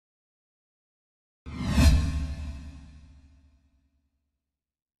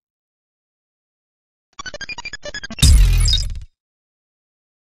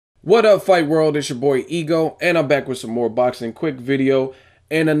What up, Fight World? It's your boy Ego, and I'm back with some more boxing quick video.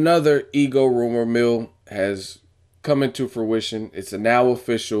 And another Ego rumor mill has come into fruition. It's now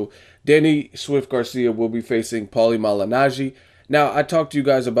official. Danny Swift Garcia will be facing Paulie Malignaggi. Now, I talked to you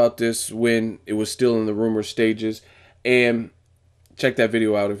guys about this when it was still in the rumor stages, and check that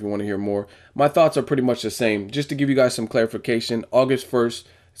video out if you want to hear more. My thoughts are pretty much the same. Just to give you guys some clarification, August 1st,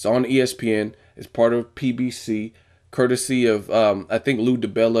 it's on ESPN. It's part of PBC, courtesy of, I think Lou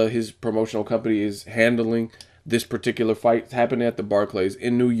DiBella, his promotional company, is handling this particular fight. It's happening at the BARCLAYS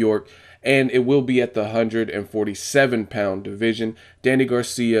in New York, and it will be at the 147-pound division. Danny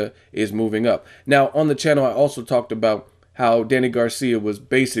Garcia is moving up. Now, on the channel, I also talked about how Danny Garcia was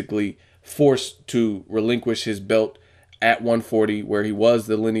basically forced to relinquish his belt at 140, where he was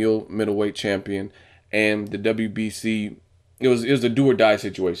the lineal middleweight champion, and the WBC, it was a do or die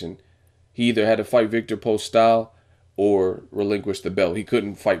situation. He either had to fight Victor Postol or relinquish the belt. He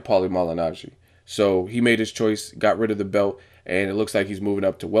couldn't fight Paulie Malignaggi. So he made his choice, got rid of the belt, and it looks like he's moving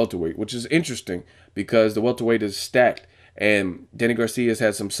up to welterweight, which is interesting because the welterweight is stacked, and Danny Garcia has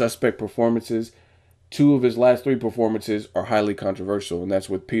had some suspect performances. Two of his last three performances are highly controversial, and that's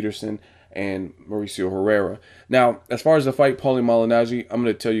with Peterson and Mauricio Herrera. Now, as far as the fight, Paulie Malignaggi, I'm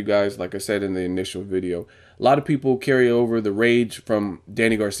going to tell you guys, like I said in the initial video, a lot of people carry over the rage from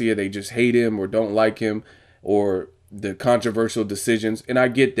Danny Garcia. They just hate him or don't like him or the controversial decisions. And I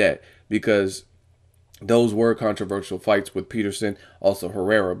get that because those were controversial fights with Peterson, also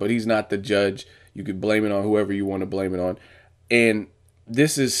Herrera, but he's not the judge. You could blame it on whoever you want to blame it on. And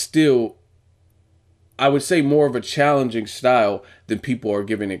this is still, I would say, more of a challenging style than people are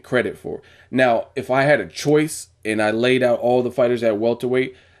giving it credit for. Now, if I had a choice and I laid out all the fighters at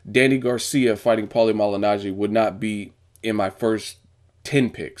welterweight, Danny Garcia fighting Paulie Malignaggi would not be in my first 10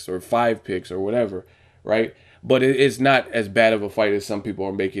 picks or 5 picks or whatever, right? But it is not as bad of a fight as some people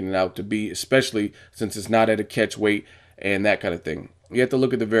are making it out to be, especially since it's not at a catch weight and that kind of thing. You have to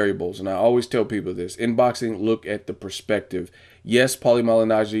look at the variables, and I always tell people this. In boxing, look at the perspective. Yes, Paulie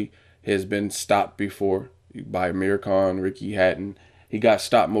Malignaggi has been stopped before by Amir Khan, Ricky Hatton. He got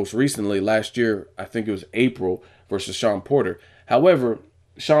stopped most recently last year, I think it was April, versus Sean Porter. However,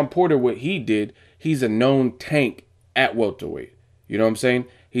 Sean Porter, what he did, he's a known tank at welterweight. You know what I'm saying?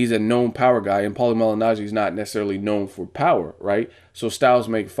 He's a known power guy, and Paulie Malignaggi is not necessarily known for power, right? So styles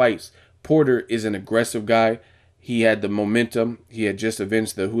make fights. Porter is an aggressive guy. He had the momentum. He had just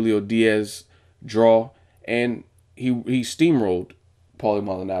avenged the Julio Diaz draw, and he steamrolled Paulie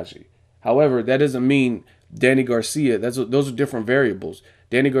Malignaggi. However, that doesn't mean Danny Garcia, those are different variables.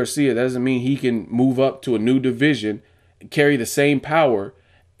 Danny Garcia, that doesn't mean he can move up to a new division, carry the same power,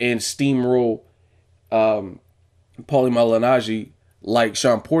 and steamroll Paulie Malignaggi like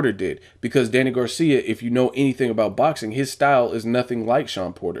Sean Porter did. Because Danny Garcia, if you know anything about boxing, his style is nothing like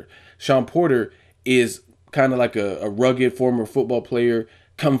Sean Porter. Sean Porter is kind of like a rugged former football player,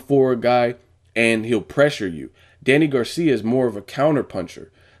 come forward guy, and he'll pressure you. Danny Garcia is more of a counter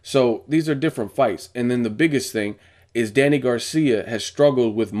puncher. So these are different fights. And then the biggest thing is Danny Garcia has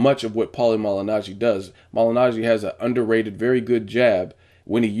struggled with much of what Paulie Malignaggi does. Malignaggi has an underrated, very good jab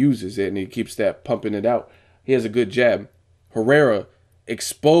when he uses it, and he keeps that pumping it out. He has a good jab. Herrera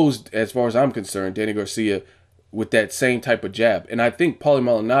exposed, as far as I'm concerned, Danny Garcia with that same type of jab. And I think Paulie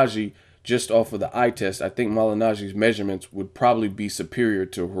Malignaggi, just off of the eye test, I think Malignaggi's measurements would probably be superior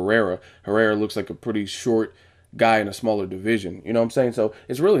to Herrera. Herrera looks like a pretty short guy in a smaller division. You know what I'm saying? So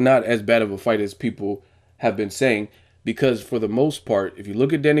it's really not as bad of a fight as people have been saying, because for the most part, if you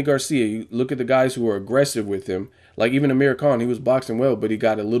look at Danny Garcia, you look at the guys who are aggressive with him, like even Amir Khan, he was boxing well, but he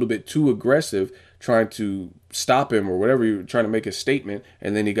got a little bit too aggressive trying to stop him or whatever, you were trying to make a statement,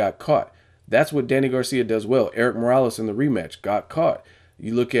 and then he got caught. That's what Danny Garcia does well. Eric Morales in the rematch got caught.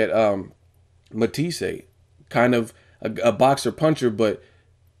 You look at Matisse, kind of a boxer puncher, but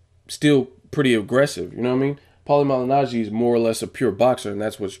still pretty aggressive. You know what I mean? Paulie Malignaggi is more or less a pure boxer, and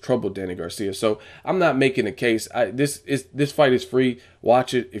that's what's troubled Danny Garcia. So I'm not making a case. This fight is free.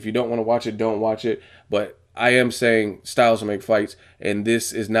 Watch it. If you don't want to watch it, don't watch it. But I am saying styles make fights, and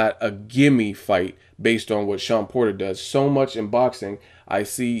this is not a gimme fight based on what Sean Porter does. So much in boxing, I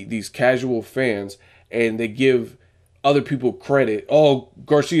see these casual fans, and they give other people credit. Oh,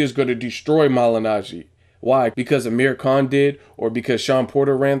 Garcia's going to destroy Malignaggi. Why? Because Amir Khan did, or because Sean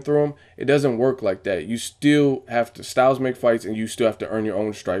Porter ran through him? It doesn't work like that. You still have to, styles make fights, and you still have to earn your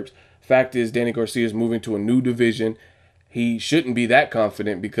own stripes. Fact is, Danny Garcia is moving to a new division. He shouldn't be that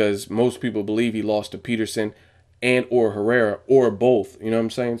confident because most people believe he lost to Peterson and or Herrera or both. You know what I'm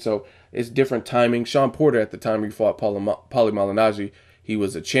saying? So it's different timing. Sean Porter, at the time he fought Paulie Malignaggi, he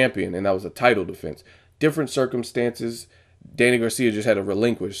was a champion, and that was a title defense. Different circumstances, Danny Garcia just had to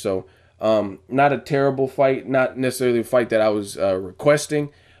relinquish. So not a terrible fight, not necessarily a fight that I was requesting,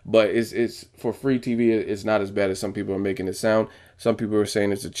 but it's for free TV. It's not as bad as some people are making it sound. Some people are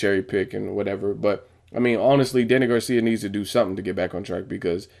saying it's a cherry pick and whatever. But I mean, honestly, Danny Garcia needs to do something to get back on track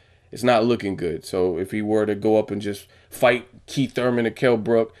because it's not looking good. So if he were to go up and just fight Keith Thurman and Kell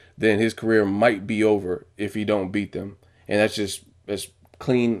Brook, then his career might be over if he don't beat them. And that's just as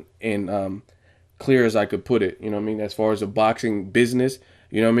clean and clear as I could put it. You know what I mean? As far as the boxing business,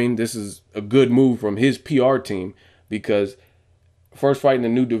 you know what I mean? This is a good move from his PR team because first fight in a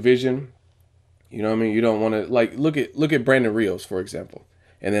new division, you know what I mean? You don't want to, like, look at Brandon Rios, for example.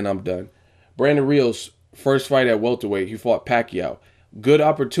 And then I'm done. Brandon Rios, first fight at welterweight, he fought Pacquiao. Good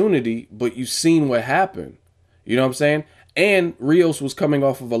opportunity, but you've seen what happened. You know what I'm saying? And Rios was coming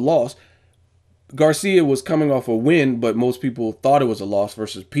off of a loss. Garcia was coming off a win, but most people thought it was a loss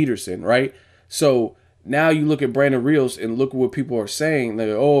versus Peterson, right? So now you look at Brandon Rios and look at what people are saying. Like,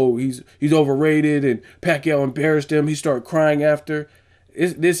 oh, he's overrated and Pacquiao embarrassed him. He started crying after.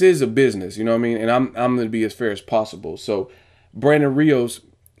 This is a business, you know what I mean? And I'm going to be as fair as possible. So Brandon Rios,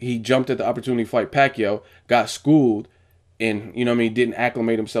 he jumped at the opportunity to fight Pacquiao, got schooled, and, you know what I mean, didn't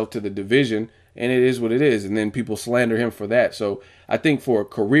acclimate himself to the division, and it is what it is. And then people slander him for that. So I think for a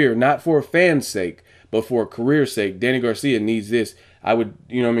career, not for a fan's sake, but for a career's sake, Danny Garcia needs this. I would,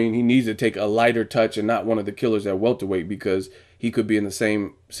 you know what I mean, he needs to take a lighter touch and not one of the killers at welterweight because he could be in the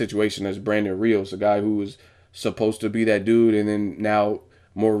same situation as Brandon Rios, a guy who was supposed to be that dude, and then now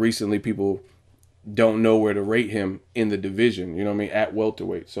more recently people don't know where to rate him in the division, you know what I mean, at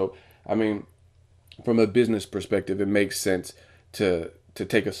welterweight. So, I mean, from a business perspective, it makes sense to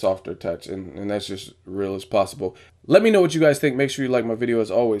take a softer touch, and that's just real as possible. Let me know what you guys think. Make sure you like my video as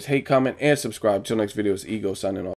always. Hate, comment, and subscribe. Till next video, it's Ego signing off.